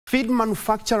Feed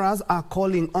manufacturers are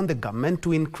calling on the government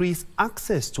to increase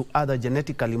access to other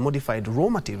genetically modified raw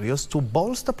materials to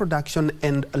bolster production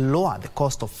and lower the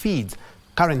cost of feeds.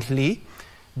 Currently,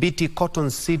 BT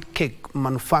cottonseed cake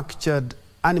manufactured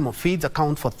animal feeds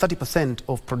account for 30%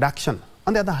 of production.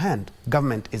 On the other hand,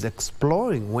 government is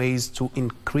exploring ways to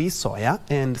increase soya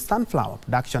and sunflower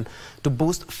production to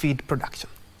boost feed production.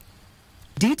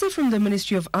 Data from the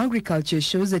Ministry of Agriculture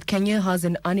shows that Kenya has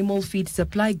an animal feed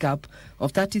supply gap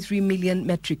of 33 million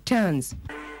metric tons.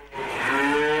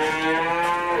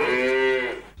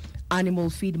 Animal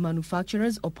feed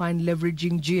manufacturers opine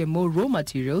leveraging GMO raw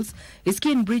materials is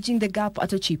key in bridging the gap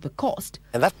at a cheaper cost.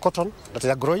 And that cotton that they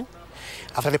are growing,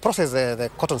 after they process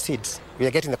the cotton seeds, we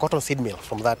are getting the cotton seed meal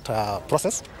from that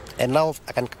process. And now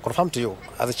I can confirm to you,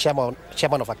 as a chairman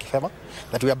of Akifema,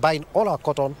 that we are buying all our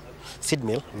cotton seed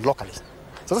meal locally.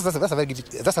 So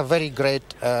that's a very great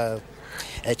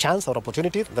chance or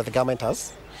opportunity that the government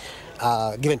has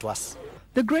given to us.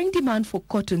 The growing demand for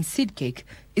cotton seed cake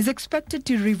is expected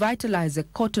to revitalize the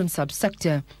cotton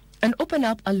subsector and open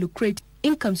up a lucrative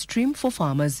income stream for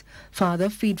farmers. Further,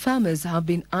 feed farmers have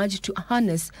been urged to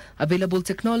harness available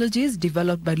technologies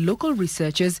developed by local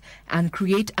researchers and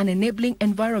create an enabling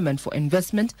environment for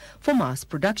investment for mass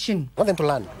production. I want them to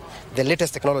learn the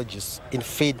latest technologies in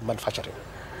feed manufacturing,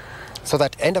 so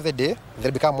that at the end of the day,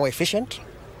 they'll become more efficient,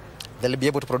 they'll be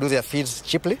able to produce their feeds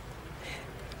cheaply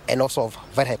and also of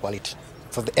very high quality.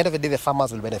 So at the end of the day, the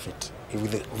farmers will benefit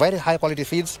with very high quality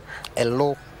feeds and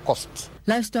low costs.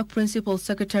 Livestock Principal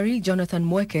Secretary Jonathan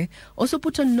Mweke also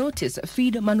put on notice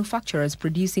feed manufacturers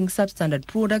producing substandard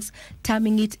products,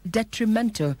 terming it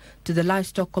detrimental to the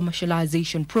livestock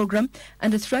commercialization program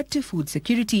and a threat to food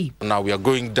security. Now we are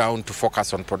going down to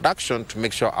focus on production to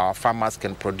make sure our farmers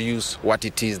can produce what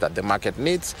it is that the market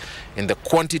needs in the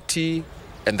quantity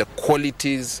and the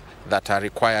qualities that are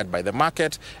required by the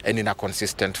market and in a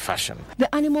consistent fashion.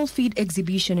 The animal feed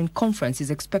exhibition and conference is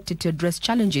expected to address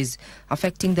challenges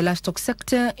affecting the livestock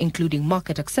sector, including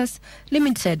market access,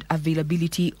 limited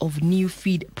availability of new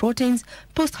feed proteins,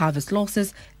 post-harvest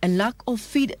losses, and lack of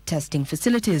feed testing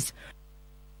facilities.